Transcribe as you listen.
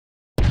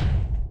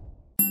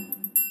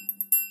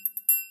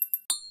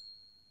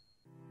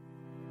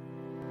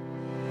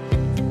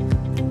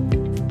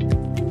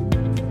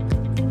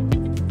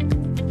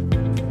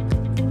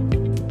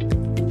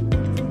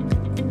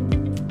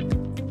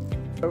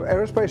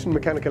Aerospace and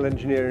Mechanical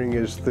Engineering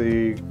is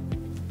the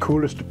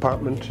coolest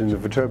department in the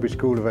Viterbi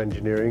School of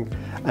Engineering,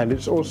 and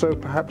it's also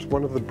perhaps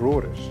one of the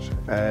broadest.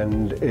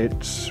 And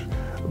it's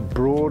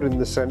broad in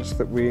the sense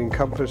that we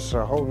encompass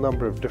a whole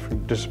number of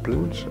different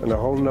disciplines and a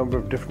whole number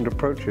of different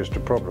approaches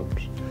to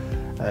problems.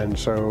 And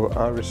so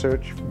our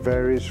research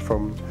varies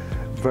from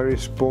very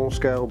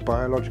small-scale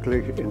biologically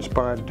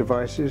inspired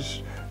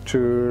devices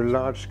to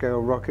large-scale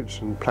rockets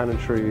and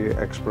planetary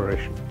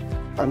exploration.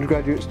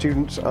 Undergraduate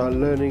students are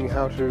learning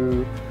how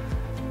to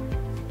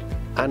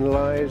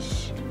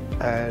analyze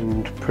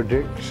and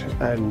predict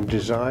and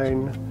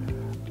design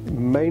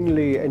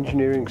mainly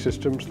engineering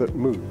systems that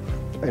move,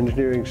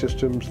 engineering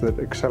systems that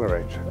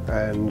accelerate.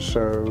 And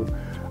so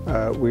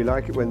we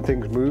like it when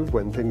things move,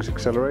 when things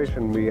accelerate,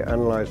 and we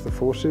analyze the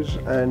forces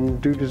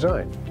and do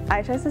design.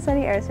 I chose to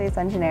study aerospace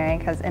engineering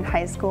because in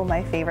high school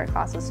my favorite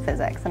class was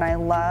physics, and I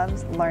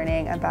loved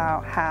learning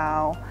about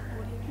how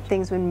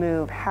things would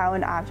move, how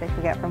an object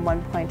would get from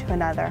one point to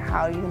another,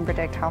 how you can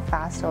predict how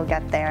fast it'll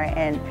get there.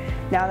 And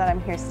now that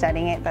I'm here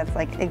studying it, that's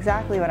like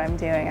exactly what I'm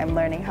doing. I'm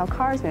learning how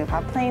cars move,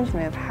 how planes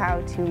move,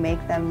 how to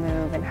make them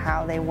move, and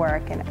how they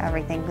work, and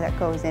everything that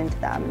goes into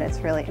them, and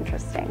it's really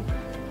interesting.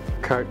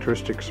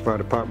 Characteristics of our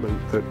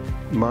department that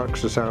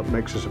marks us out,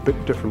 makes us a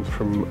bit different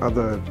from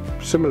other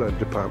similar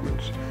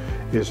departments,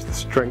 is the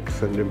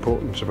strength and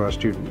importance of our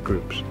student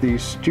groups.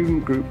 These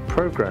student group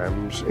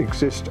programs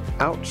exist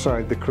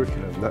outside the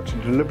curriculum. That's a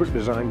deliberate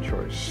design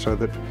choice so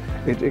that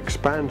it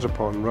expands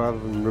upon rather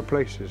than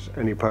replaces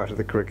any part of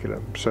the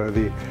curriculum. So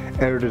the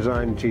aero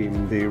design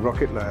team, the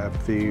rocket lab,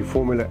 the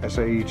Formula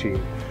SAE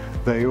team,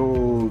 they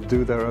all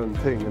do their own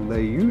thing and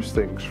they use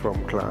things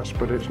from class,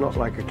 but it's not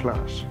like a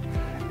class.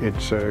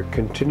 It's a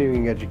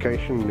continuing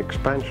education, an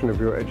expansion of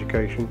your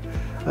education,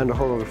 and a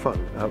whole lot of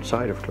fun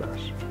outside of class.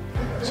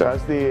 So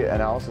as the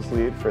analysis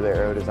lead for the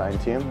aero design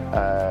team,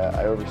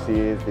 I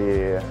oversee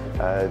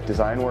the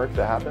design work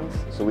that happens.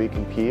 So we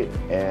compete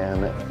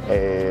in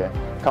a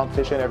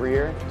competition every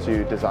year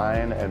to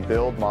design and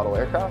build model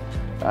aircraft.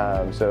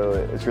 So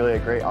it's really a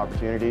great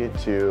opportunity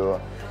to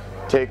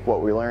take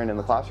what we learn in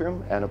the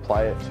classroom and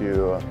apply it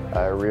to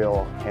a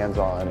real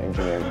hands-on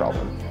engineering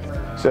problem.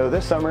 So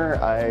this summer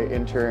I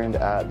interned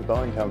at the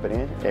Boeing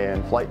company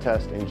in flight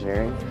test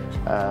engineering,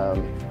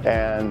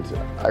 and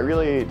I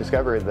really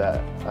discovered that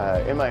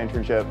in my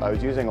internship I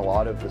was using a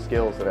lot of the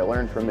skills that I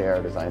learned from the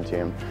aero design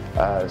team,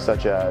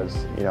 such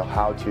as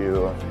how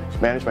to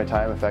manage my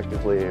time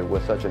effectively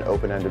with such an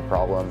open-ended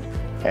problem,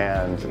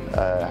 and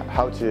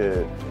how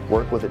to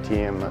work with a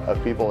team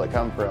of people that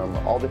come from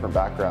all different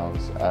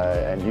backgrounds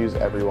and use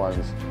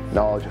everyone's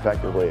knowledge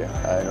effectively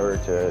in order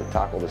to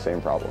tackle the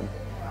same problem.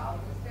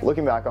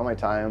 Looking back on my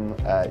time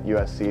at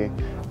USC,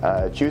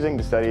 choosing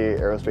to study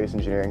aerospace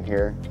engineering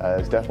here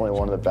is definitely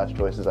one of the best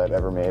choices I've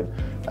ever made.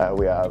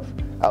 We have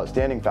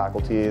outstanding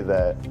faculty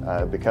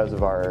that, because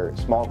of our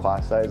small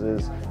class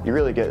sizes, you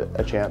really get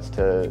a chance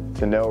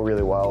to know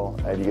really well,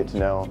 and you get to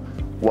know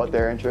what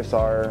their interests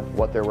are,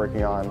 what they're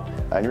working on,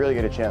 and you really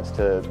get a chance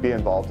to be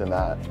involved in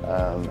that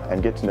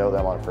and get to know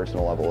them on a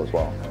personal level as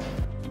well.